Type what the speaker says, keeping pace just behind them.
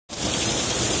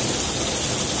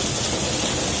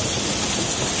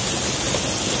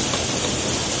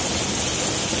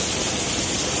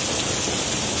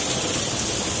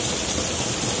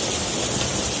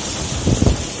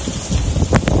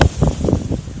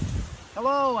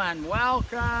Hello and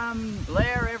welcome,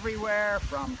 Blair Everywhere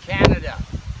from Canada.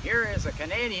 Here is a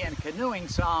Canadian canoeing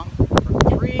song from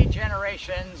three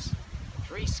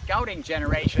scouting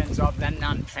generations of the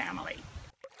Nunn family.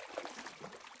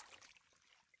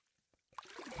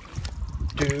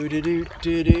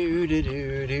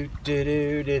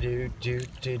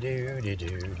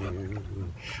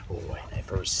 When I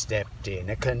first stepped in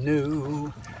a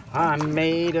canoe, I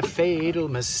made a fatal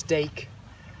mistake.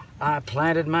 I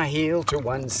planted my heel to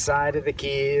one side of the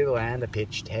keel and I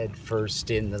pitched head first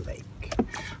in the lake.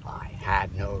 I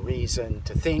had no reason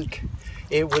to think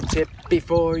it would tip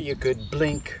before you could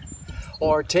blink,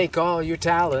 or take all your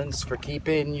talents for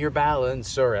keeping your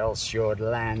balance, or else you'd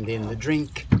land in the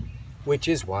drink, which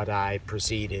is what I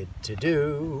proceeded to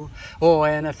do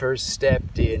when I first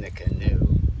stepped in a canoe.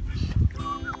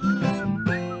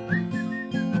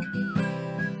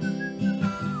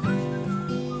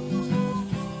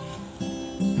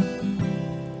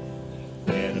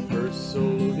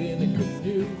 Soloed in a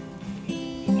canoe,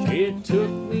 it took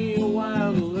me a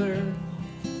while to learn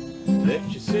that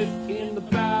you sit in the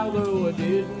bow, though I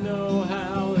didn't know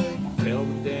how, and tell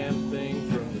the damn thing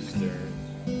from the stern.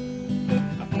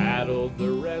 I paddled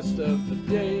the rest of the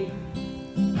day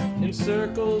in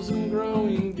circles and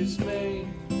growing dismay.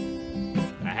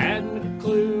 I hadn't a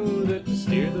clue that to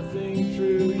steer the thing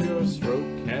through, your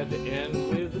stroke had to end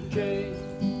with a J,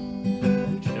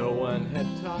 which no one had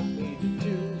taught me to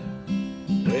do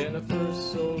when I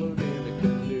first soloed in a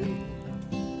canoe.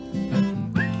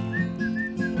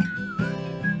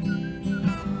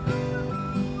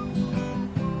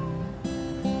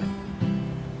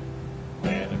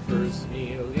 When I first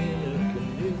kneeled in a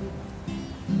canoe,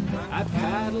 I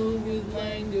paddled with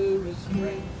languorous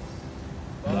grace,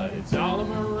 but it's all a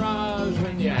mirage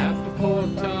when you have to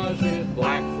portage with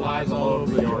black flies all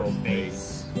over your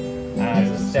face.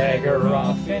 As I stagger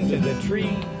off into the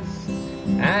trees,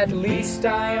 at least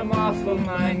I am off of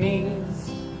my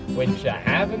knees, which I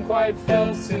haven't quite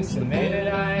felt since the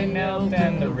minute I knelt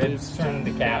and the ribs turned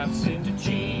the caps into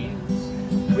cheese,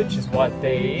 which is what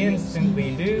they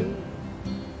instantly do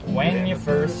when you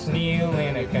first kneel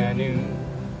in a canoe.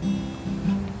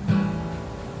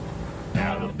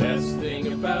 Now the best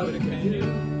thing about a canoe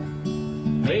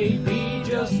may be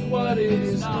just what it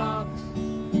is not,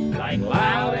 like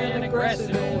loud and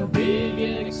aggressive, or big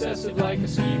and excessive like a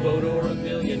ski boat or a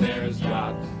millionaire's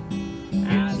yacht.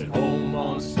 It's at home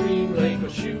on stream, lake or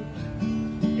chute.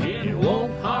 It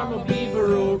won't harm a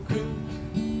beaver or coot.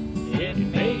 It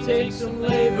may take some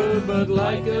labor, but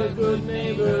like a good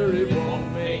neighbor, it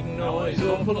won't make noise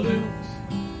or pollute.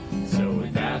 So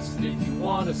if asked if you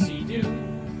want to see do,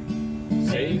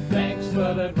 say thanks,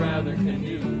 but I'd rather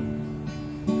canoe.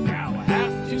 Now I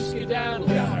have to skedaddle.